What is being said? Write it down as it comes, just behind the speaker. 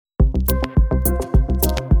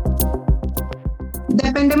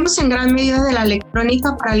Dependemos en gran medida de la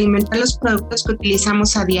electrónica para alimentar los productos que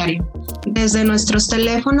utilizamos a diario, desde nuestros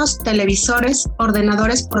teléfonos, televisores,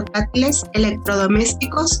 ordenadores portátiles,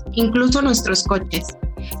 electrodomésticos, incluso nuestros coches,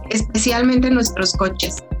 especialmente nuestros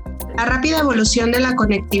coches. La rápida evolución de la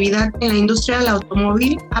conectividad en la industria del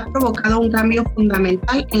automóvil ha provocado un cambio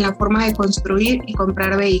fundamental en la forma de construir y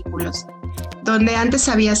comprar vehículos. Donde antes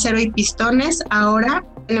había acero y pistones, ahora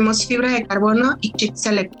tenemos fibra de carbono y chips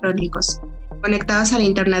electrónicos conectados al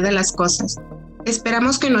Internet de las cosas.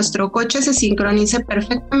 Esperamos que nuestro coche se sincronice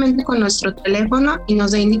perfectamente con nuestro teléfono y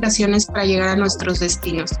nos dé indicaciones para llegar a nuestros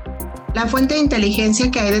destinos. La fuente de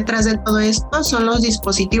inteligencia que hay detrás de todo esto son los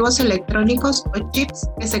dispositivos electrónicos o chips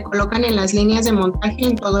que se colocan en las líneas de montaje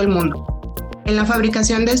en todo el mundo, en la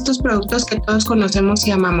fabricación de estos productos que todos conocemos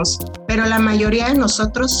y amamos, pero la mayoría de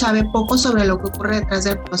nosotros sabe poco sobre lo que ocurre detrás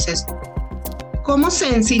del proceso. ¿Cómo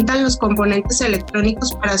se encintan los componentes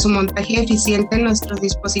electrónicos para su montaje eficiente en nuestros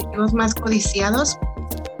dispositivos más codiciados?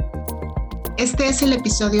 Este es el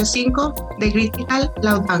episodio 5 de Critical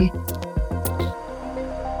Lowdown.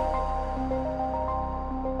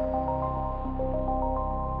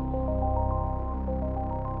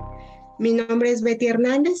 Mi nombre es Betty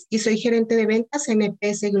Hernández y soy gerente de ventas en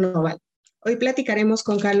EPS Global. Hoy platicaremos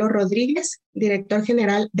con Carlos Rodríguez, director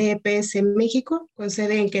general de EPS México, con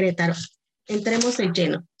sede en Querétaro. Entremos de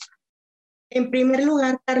lleno. En primer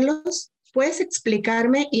lugar, Carlos, ¿puedes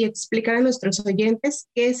explicarme y explicar a nuestros oyentes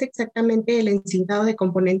qué es exactamente el encintado de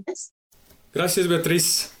componentes? Gracias,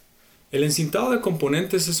 Beatriz. El encintado de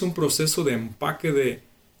componentes es un proceso de empaque de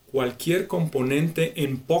cualquier componente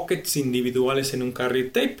en pockets individuales en un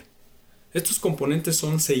carrier tape. Estos componentes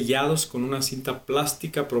son sellados con una cinta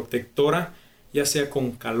plástica protectora, ya sea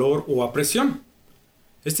con calor o a presión.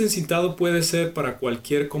 Este encintado puede ser para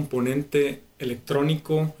cualquier componente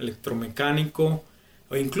electrónico, electromecánico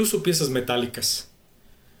o incluso piezas metálicas.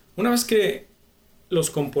 Una vez que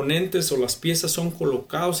los componentes o las piezas son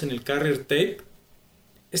colocados en el carrier tape,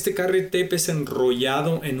 este carrier tape es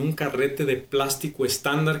enrollado en un carrete de plástico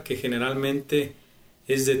estándar que generalmente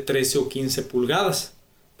es de 13 o 15 pulgadas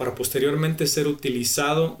para posteriormente ser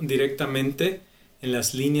utilizado directamente en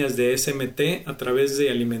las líneas de SMT a través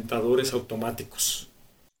de alimentadores automáticos.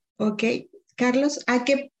 Ok, Carlos, ¿a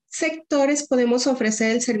qué sectores podemos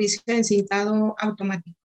ofrecer el servicio de encintado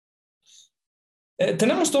automático?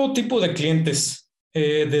 Tenemos todo tipo de clientes,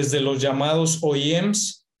 desde los llamados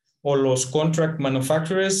OEMs o los Contract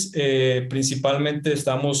Manufacturers. Principalmente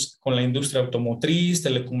estamos con la industria automotriz,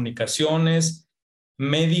 telecomunicaciones,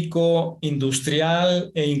 médico,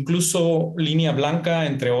 industrial e incluso línea blanca,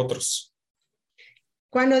 entre otros.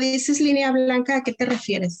 Cuando dices línea blanca, ¿a qué te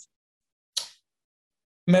refieres?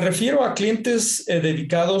 Me refiero a clientes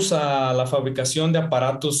dedicados a la fabricación de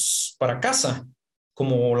aparatos para casa,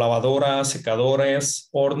 como lavadoras, secadoras,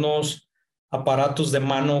 hornos, aparatos de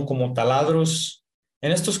mano como taladros.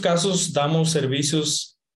 En estos casos damos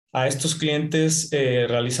servicios a estos clientes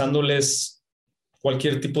realizándoles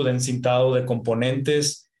cualquier tipo de encintado de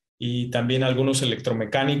componentes y también algunos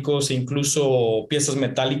electromecánicos e incluso piezas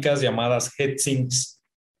metálicas llamadas head sinks.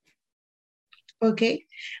 Ok.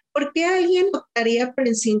 ¿Por qué alguien optaría por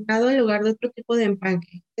encintado en lugar de otro tipo de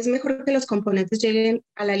empaque? ¿Es mejor que los componentes lleguen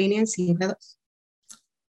a la línea encintados?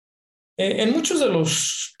 En muchos de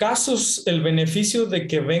los casos, el beneficio de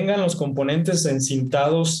que vengan los componentes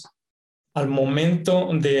encintados al momento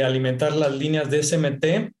de alimentar las líneas de SMT,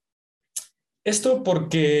 esto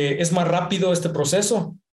porque es más rápido este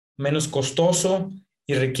proceso, menos costoso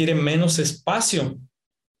y requiere menos espacio.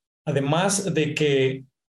 Además de que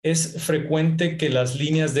es frecuente que las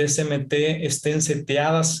líneas de SMT estén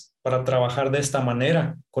seteadas para trabajar de esta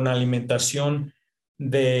manera, con alimentación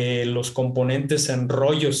de los componentes en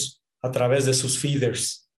rollos a través de sus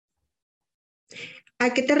feeders.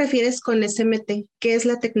 ¿A qué te refieres con SMT? ¿Qué es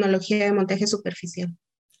la tecnología de montaje superficial?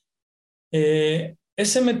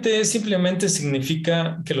 SMT simplemente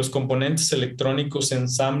significa que los componentes electrónicos se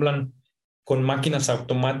ensamblan con máquinas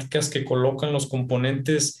automáticas que colocan los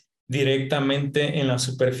componentes directamente en la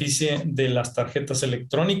superficie de las tarjetas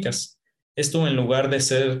electrónicas. Esto en lugar de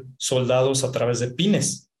ser soldados a través de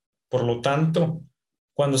pines. Por lo tanto,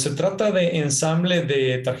 cuando se trata de ensamble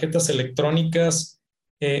de tarjetas electrónicas,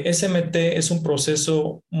 SMT es un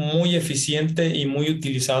proceso muy eficiente y muy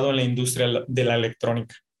utilizado en la industria de la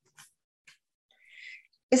electrónica.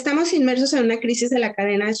 Estamos inmersos en una crisis de la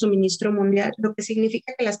cadena de suministro mundial, lo que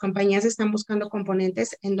significa que las compañías están buscando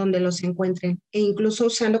componentes en donde los encuentren e incluso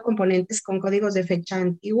usando componentes con códigos de fecha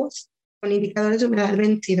antiguos, con indicadores de humedad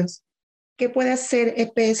vencidos. ¿Qué puede hacer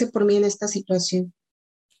EPS por mí en esta situación?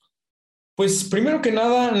 Pues primero que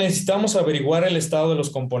nada necesitamos averiguar el estado de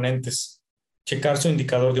los componentes. checar su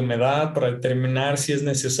indicador de humedad para determinar si es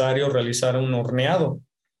necesario realizar un horneado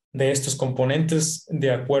de estos componentes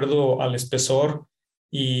de acuerdo al espesor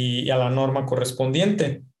y a la norma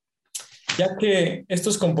correspondiente, ya que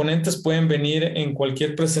estos componentes pueden venir en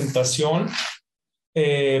cualquier presentación.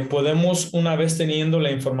 Podemos, una vez teniendo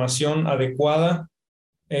la información adecuada,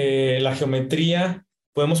 la geometría,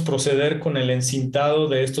 podemos proceder con el encintado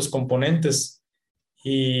de estos componentes.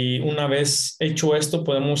 Y una vez hecho esto,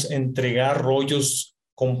 podemos entregar rollos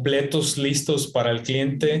completos listos para el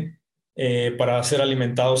cliente para ser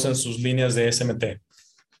alimentados en sus líneas de SMT.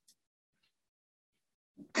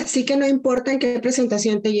 Así que no importa en qué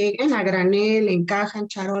presentación te lleguen, a granel, en caja, en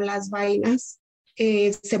charolas, vainas,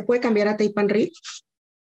 se puede cambiar a tape and reel.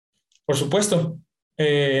 Por supuesto,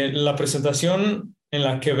 la presentación en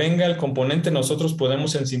la que venga el componente, nosotros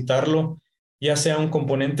podemos encintarlo, ya sea un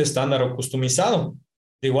componente estándar o customizado.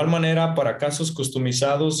 De igual manera, para casos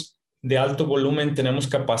customizados de alto volumen, tenemos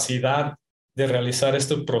capacidad de realizar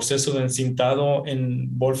este proceso de encintado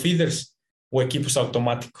en ball feeders o equipos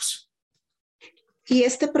automáticos. ¿Y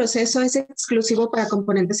este proceso es exclusivo para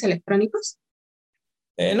componentes electrónicos?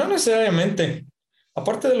 No necesariamente.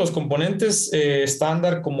 Aparte de los componentes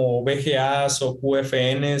estándar como VGAs o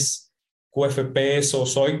QFNs, QFPs o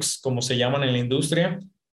SOICs, como se llaman en la industria,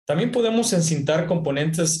 también podemos encintar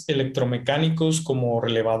componentes electromecánicos como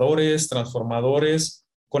relevadores, transformadores,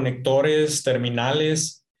 conectores,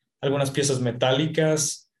 terminales, algunas piezas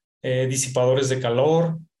metálicas, disipadores de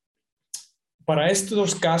calor. Para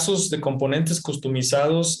estos casos de componentes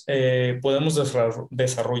customizados, podemos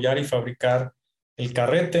desarrollar y fabricar el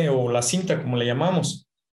carrete o la cinta, como le llamamos.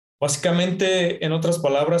 Básicamente, en otras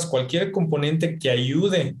palabras, cualquier componente que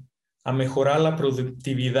ayude a mejorar la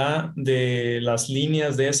productividad de las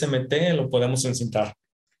líneas de SMT lo podemos encintar.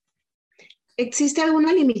 ¿Existe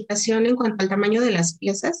alguna limitación en cuanto al tamaño de las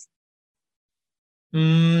piezas?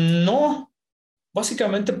 No,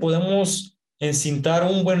 básicamente podemos encintar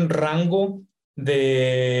un buen rango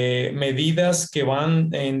de medidas que van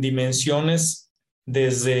en dimensiones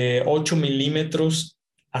desde 8 milímetros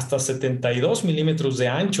hasta 72 milímetros de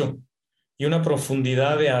ancho y una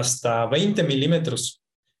profundidad de hasta 20 milímetros.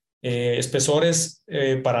 Espesores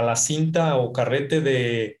para la cinta o carrete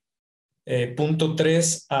de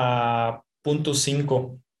 0.3 a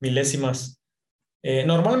 0.5 milésimas.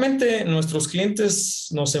 Normalmente nuestros clientes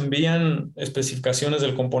nos envían especificaciones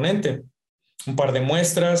del componente, un par de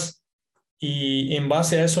muestras, y en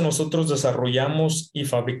base a eso nosotros desarrollamos y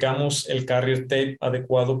fabricamos el carrier tape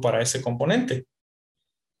adecuado para ese componente.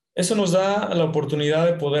 Eso nos da la oportunidad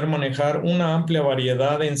de poder manejar una amplia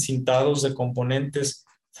variedad de encintados de componentes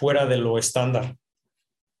fuera de lo estándar.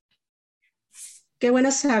 Qué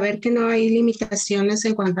bueno saber que no hay limitaciones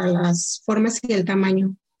en cuanto a las formas y el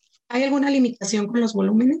tamaño. ¿Hay alguna limitación con los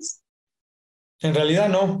volúmenes? En realidad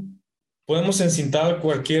no. Podemos encintar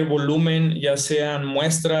cualquier volumen, ya sean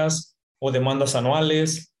muestras o demandas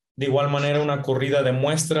anuales. De igual manera, una corrida de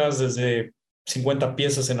muestras desde 50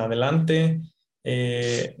 piezas en adelante,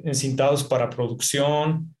 encintados para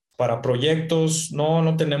producción, para proyectos.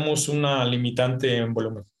 No tenemos una limitante en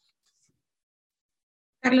volumen.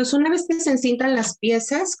 Carlos, una vez que se encintan las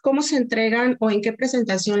piezas, ¿cómo se entregan o en qué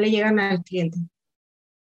presentación le llegan al cliente?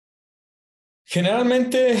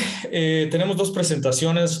 Generalmente tenemos dos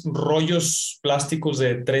presentaciones, rollos plásticos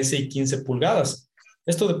de 13 y 15 pulgadas.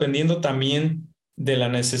 Esto dependiendo también de la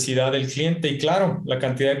necesidad del cliente y claro, la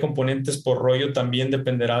cantidad de componentes por rollo también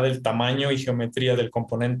dependerá del tamaño y geometría del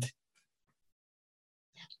componente.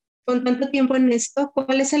 Con tanto tiempo en esto,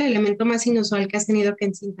 ¿cuál es el elemento más inusual que has tenido que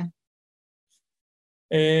encintar?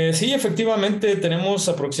 Sí, efectivamente, tenemos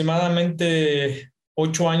aproximadamente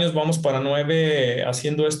 8 años, vamos para 9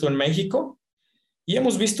 haciendo esto en México y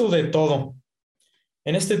hemos visto de todo.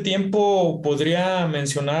 En este tiempo podría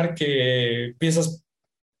mencionar que piezas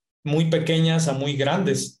muy pequeñas a muy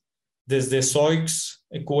grandes, desde SOICs,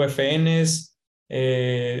 QFNs,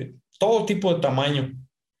 todo tipo de tamaño.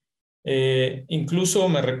 Incluso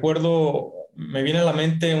me viene a la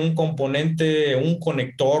mente un componente, un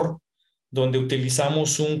conector, donde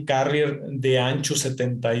utilizamos un carrier de ancho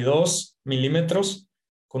 72 milímetros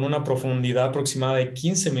con una profundidad aproximada de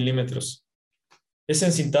 15 milímetros. Ese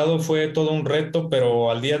encintado fue todo un reto,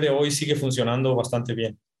 pero al día de hoy sigue funcionando bastante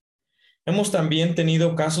bien. Hemos también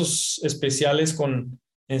tenido casos especiales con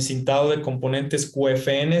encintado de componentes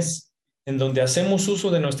QFNs, en donde hacemos uso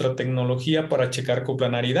de nuestra tecnología para checar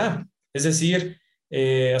coplanaridad. Es decir,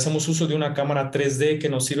 hacemos uso de una cámara 3D que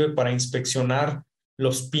nos sirve para inspeccionar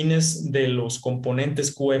los pines de los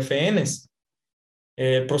componentes QFNs.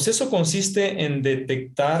 El proceso consiste en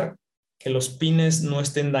detectar que los pines no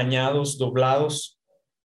estén dañados, doblados,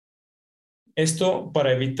 Esto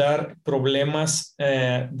para evitar problemas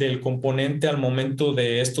del componente al momento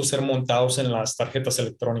de estos ser montados en las tarjetas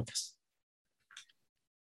electrónicas.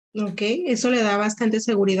 Ok, eso le da bastante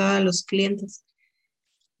seguridad a los clientes.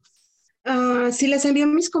 Si les envío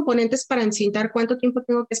mis componentes para encintar, ¿cuánto tiempo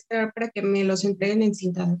tengo que esperar para que me los entreguen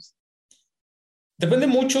encintados? Depende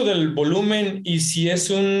mucho del volumen y si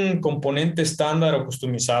es un componente estándar o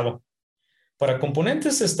customizado. Para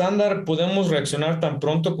componentes estándar podemos reaccionar tan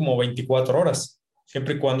pronto como 24 horas,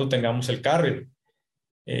 siempre y cuando tengamos el carrier.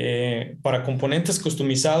 Para componentes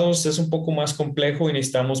customizados es un poco más complejo y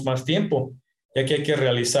necesitamos más tiempo, ya que hay que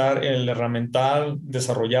realizar el herramental,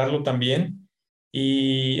 desarrollarlo también.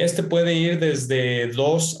 Y este puede ir desde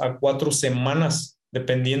 2 a 4 semanas,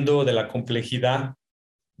 dependiendo de la complejidad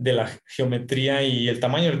de la geometría y el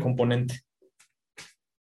tamaño del componente.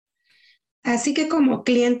 Así que como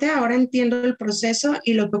cliente ahora entiendo el proceso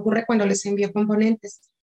y lo que ocurre cuando les envío componentes.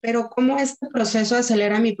 Pero ¿cómo este proceso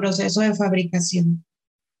acelera mi proceso de fabricación?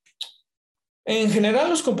 En general,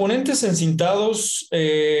 los componentes encintados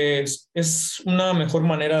es una mejor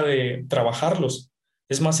manera de trabajarlos.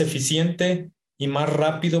 Es más eficiente y más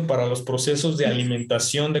rápido para los procesos de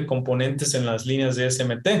alimentación de componentes en las líneas de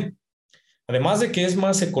SMT. Además de que es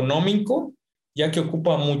más económico, ya que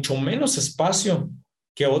ocupa mucho menos espacio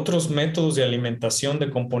que otros métodos de alimentación de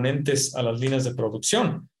componentes a las líneas de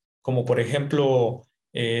producción, como por ejemplo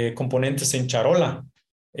componentes en charola.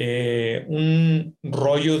 Un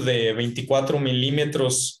rollo de 24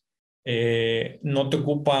 milímetros no te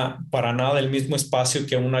ocupa para nada el mismo espacio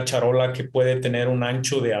que una charola que puede tener un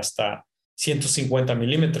ancho de hasta 150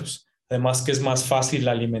 milímetros. Además que es más fácil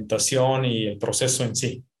la alimentación y el proceso en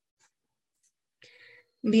sí.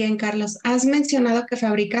 Bien, Carlos, has mencionado que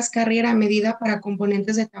fabricas carrier a medida para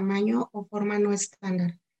componentes de tamaño o forma no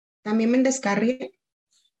estándar. ¿También vendes carrier?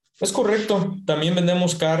 Es correcto. También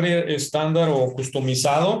vendemos carrier estándar o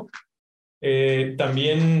customizado.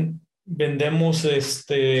 También vendemos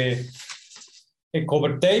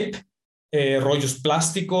cover tape, rollos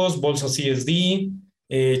plásticos, bolsas CSD,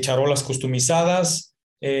 charolas customizadas.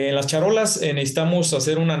 En las charolas necesitamos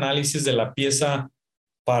hacer un análisis de la pieza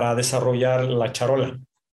para desarrollar la charola.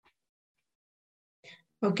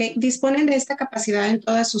 Ok, ¿disponen de esta capacidad en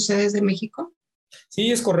todas sus sedes de México?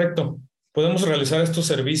 Sí, es correcto. Podemos realizar estos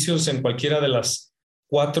servicios en cualquiera de las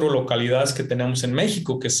 4 localidades que tenemos en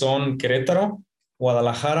México, que son Querétaro,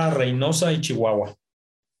 Guadalajara, Reynosa y Chihuahua.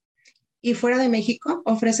 ¿Y fuera de México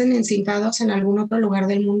ofrecen encintados en algún otro lugar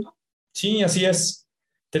del mundo? Sí, así es.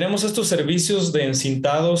 Tenemos estos servicios de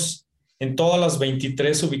encintados en todas las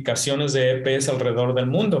 23 ubicaciones de EPS alrededor del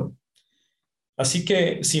mundo. Así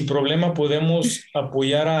que sin problema podemos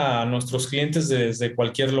apoyar a nuestros clientes desde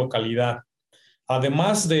cualquier localidad.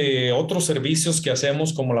 Además de otros servicios que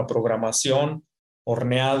hacemos como la programación,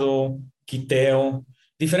 horneado, quiteo,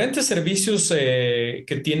 diferentes servicios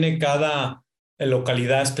que tiene cada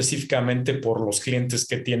localidad específicamente por los clientes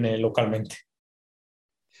que tiene localmente.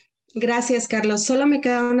 Gracias, Carlos. Solo me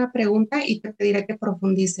queda una pregunta y te pediré que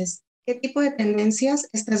profundices. ¿Qué tipo de tendencias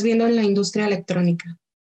estás viendo en la industria electrónica?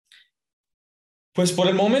 Pues por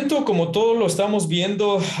el momento, como todo lo estamos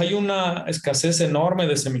viendo, hay una escasez enorme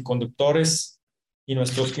de semiconductores y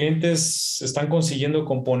nuestros clientes están consiguiendo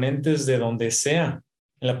componentes de donde sea,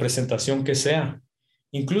 en la presentación que sea,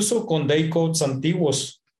 incluso con day codes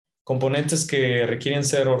antiguos, componentes que requieren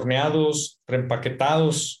ser horneados,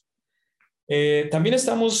 reempaquetados. También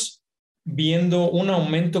estamos viendo un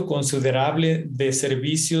aumento considerable de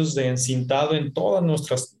servicios de encintado en todas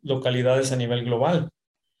nuestras localidades a nivel global.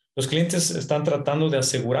 Los clientes están tratando de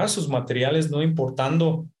asegurar sus materiales, no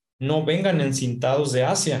importando no vengan encintados de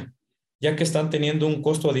Asia, ya que están teniendo un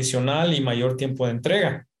costo adicional y mayor tiempo de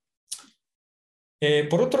entrega.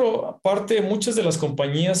 Por otra parte, muchas de las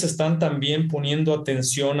compañías están también poniendo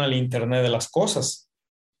atención al Internet de las cosas.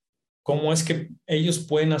 ¿Cómo es que ellos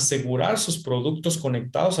pueden asegurar sus productos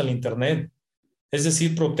conectados al Internet? Es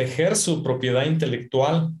decir, proteger su propiedad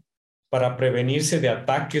intelectual para prevenirse de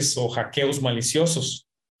ataques o hackeos maliciosos.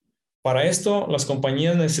 Para esto, las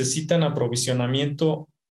compañías necesitan aprovisionamiento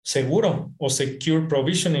seguro o secure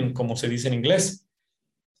provisioning, como se dice en inglés.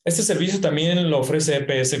 Este servicio también lo ofrece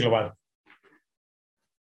EPS Global.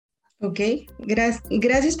 Ok,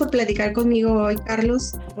 gracias por platicar conmigo hoy,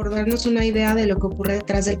 Carlos, por darnos una idea de lo que ocurre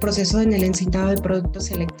detrás del proceso en el encintado de productos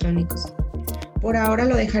electrónicos. Por ahora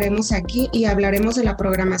lo dejaremos aquí y hablaremos de la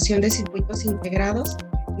programación de circuitos integrados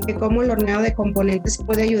y de cómo el horneado de componentes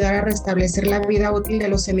puede ayudar a restablecer la vida útil de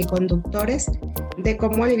los semiconductores, de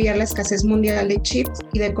cómo aliviar la escasez mundial de chips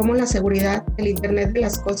y de cómo la seguridad del Internet de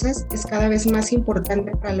las cosas es cada vez más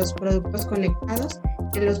importante para los productos conectados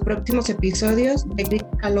en los próximos episodios de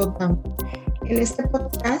Critical Lockdown. En este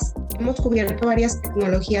podcast hemos cubierto varias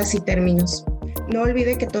tecnologías y términos. No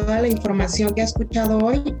olvide que toda la información que ha escuchado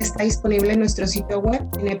hoy está disponible en nuestro sitio web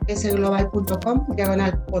en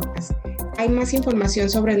epsglobal.com/podcast. Hay más información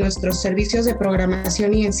sobre nuestros servicios de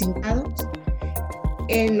programación y encintados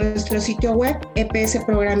en nuestro sitio web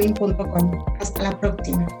epsprogramming.com. Hasta la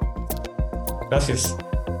próxima. Gracias.